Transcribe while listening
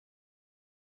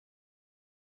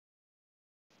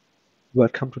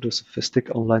Welcome to the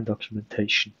SOFiSTiK online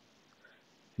documentation.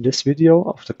 In this video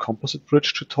of the Composite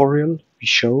Bridge tutorial, we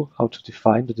show how to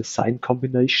define the design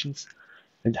combinations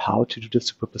and how to do the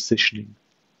superpositioning.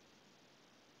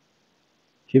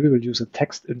 Here we will use a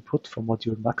text input for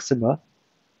module Maxima.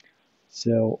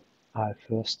 So I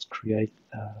first create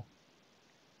a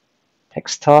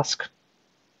text task.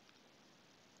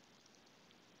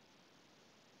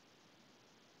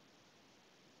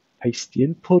 Paste the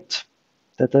input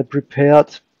that I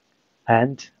prepared,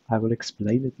 and I will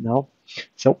explain it now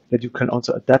so that you can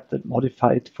also adapt and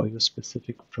modify it for your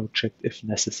specific project if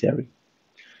necessary.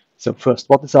 So first,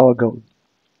 what is our goal?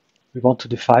 We want to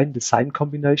define design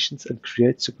combinations and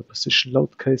create superposition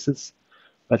load cases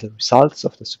where the results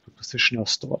of the superposition are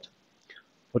stored.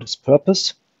 For this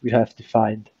purpose, we have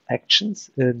defined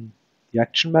actions in the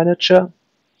action manager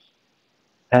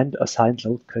and assigned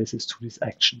load cases to these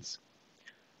actions.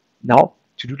 Now,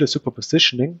 to do the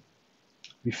superpositioning,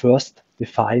 we first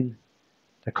define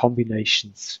the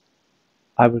combinations.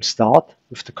 I will start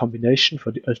with the combination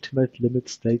for the ultimate limit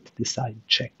state design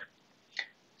check.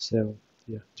 So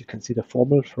here you can see the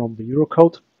formula from the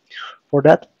Eurocode for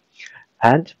that.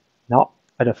 And now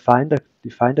I define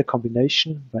the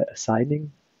combination by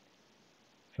assigning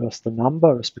first the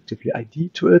number, respectively ID,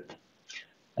 to it,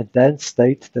 and then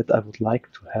state that I would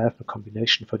like to have a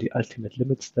combination for the ultimate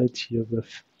limit state here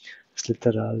with this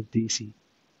literal DC.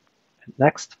 And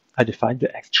next, I define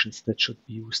the actions that should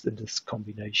be used in this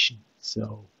combination.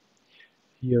 So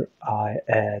here I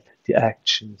add the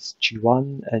actions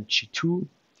G1 and G2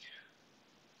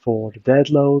 for the dead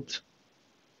load,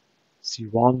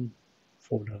 C1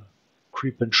 for the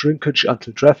creep and shrinkage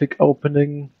until traffic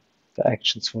opening, the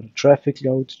actions for the traffic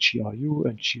load, GRU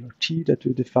and GRT that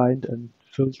we defined and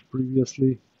filled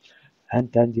previously,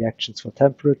 and then the actions for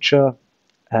temperature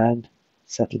and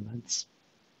settlements.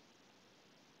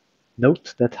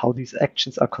 Note that how these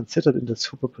actions are considered in the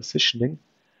superpositioning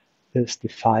is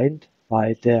defined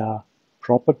by their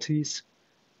properties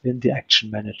in the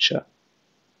action manager.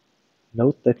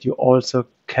 Note that you also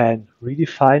can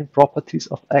redefine properties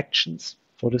of actions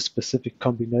for the specific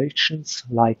combinations,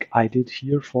 like I did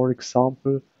here, for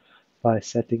example, by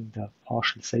setting the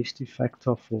partial safety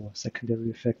factor for secondary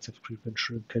effects of creep and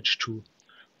shrinkage to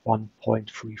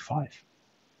 1.35.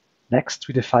 Next,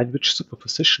 we define which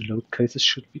superposition load cases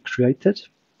should be created,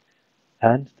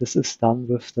 and this is done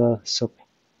with the sub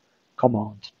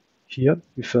command. Here,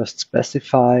 we first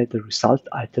specify the result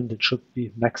item that should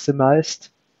be maximized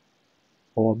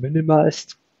or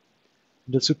minimized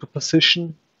in the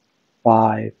superposition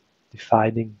by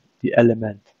defining the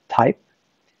element type,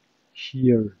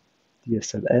 here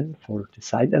DSLN for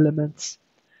design elements,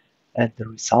 and the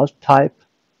result type,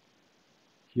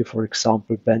 here for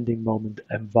example bending moment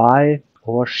My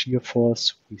or shear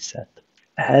force reset.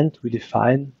 And we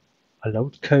define a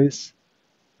load case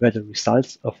where the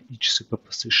results of each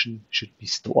superposition should be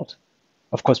stored.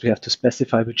 Of course, we have to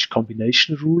specify which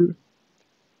combination rule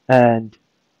and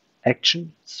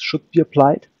actions should be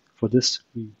applied. For this,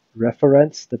 we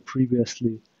reference the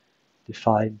previously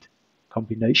defined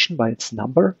combination by its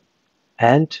number,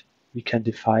 and we can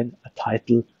define a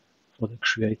title for the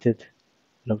created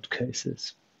load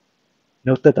cases.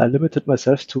 Note that I limited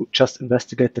myself to just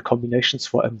investigate the combinations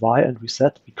for My and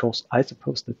reset because I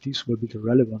suppose that these will be the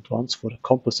relevant ones for the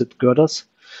composite girders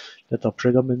that are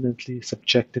predominantly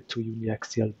subjected to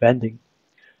uniaxial bending.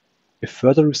 If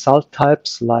further result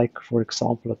types, like for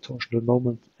example a torsional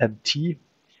moment MT,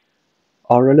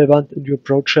 are relevant in your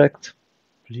project,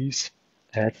 please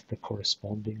add the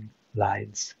corresponding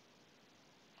lines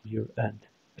here and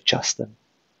adjust them.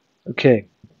 Okay,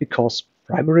 because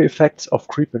primary effects of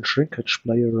creep and shrinkage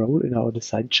play a role in our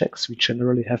design checks, we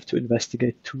generally have to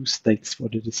investigate two states for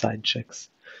the design checks.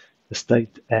 The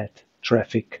state at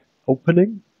traffic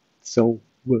opening, so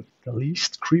with the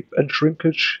least creep and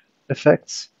shrinkage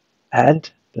effects, and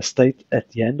the state at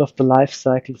the end of the life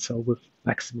cycle, so with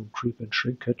maximum creep and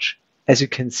shrinkage. As you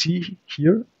can see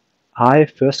here, I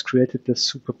first created the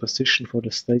superposition for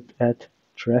the state at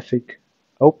traffic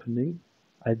opening.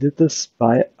 I did this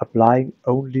by applying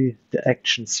only the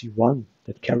action C1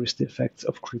 that carries the effects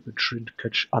of creep and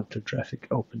shrinkage until traffic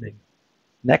opening.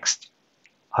 Next,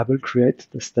 I will create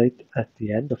the state at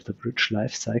the end of the bridge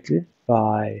life cycle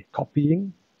by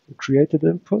copying the created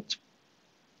input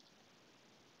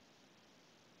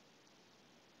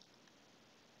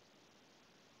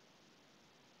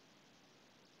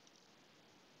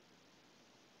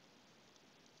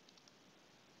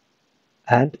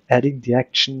and adding the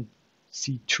action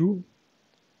C2,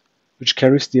 which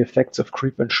carries the effects of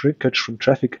creep and shrinkage from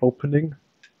traffic opening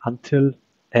until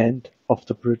end of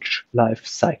the bridge life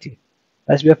cycle.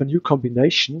 As we have a new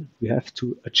combination, we have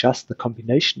to adjust the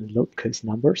combination in load case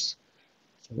numbers.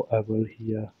 So I will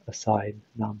here assign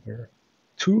number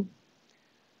 2.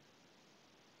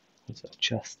 Also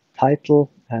adjust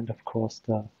title and of course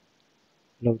the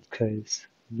load case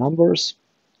numbers.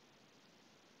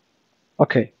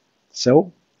 Okay,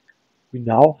 so we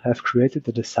now have created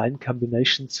the design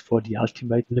combinations for the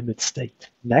ultimate limit state.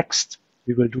 Next,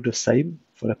 we will do the same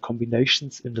for the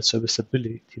combinations in the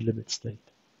serviceability limit state.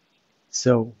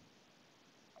 So,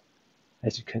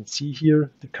 as you can see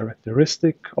here, the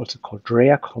characteristic, also called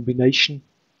rare combination,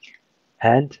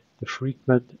 and the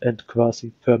frequent and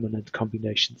quasi-permanent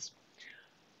combinations.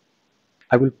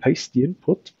 I will paste the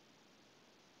input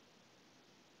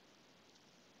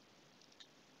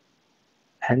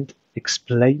and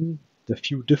explain the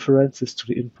few differences to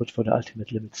the input for the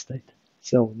ultimate limit state.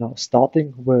 So now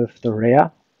starting with the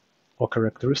rare or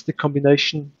characteristic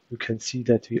combination, you can see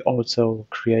that we also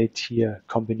create here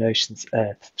combinations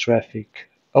at traffic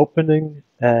opening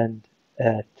and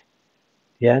at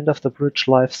the end of the bridge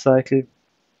life cycle.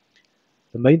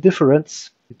 The main difference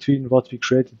between what we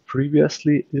created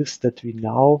previously is that we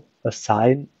now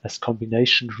assign as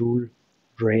combination rule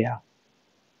rare.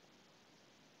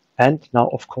 And now,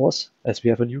 of course, as we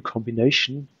have a new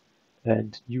combination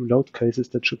and new load cases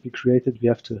that should be created, we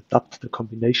have to adapt the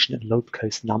combination and load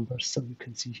case numbers. So you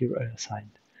can see here I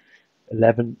assigned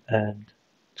 11 and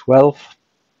 12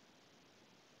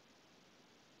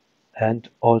 and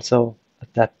also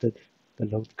adapted the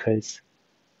load case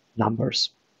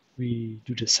numbers. We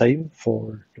do the same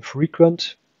for the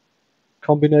frequent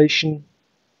combination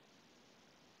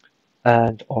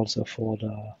and also for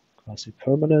the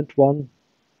quasi-permanent one.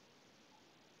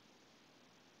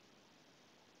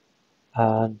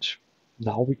 And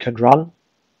now we can run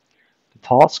the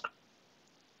task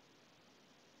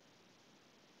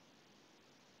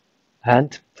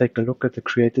and take a look at the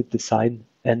created design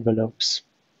envelopes.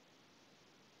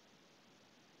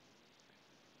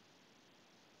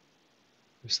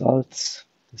 Results,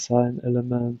 design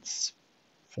elements,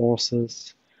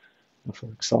 forces. Now, for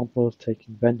example,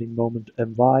 taking bending moment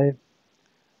my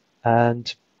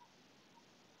and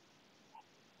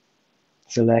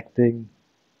selecting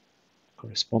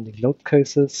corresponding load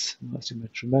cases. As you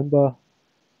might remember,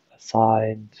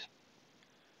 assigned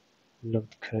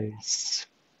load case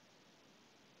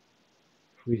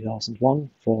 3001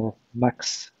 for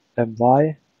max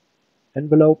my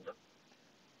envelope.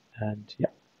 And yeah,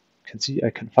 you can see I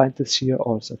can find this here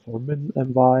also for min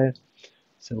my.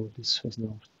 So this was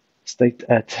now state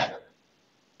at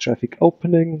traffic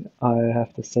opening. I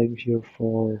have the same here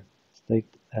for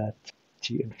state at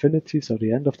T infinity, so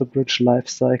the end of the bridge life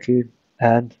cycle,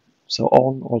 and so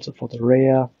on, also for the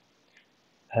rare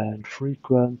and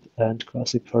frequent and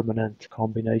quasi-permanent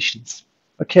combinations.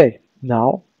 Okay,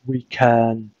 now we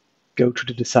can go to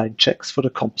the design checks for the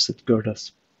composite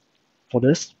girders. For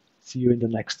this, see you in the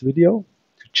next video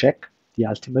to check the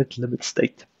ultimate limit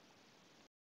state.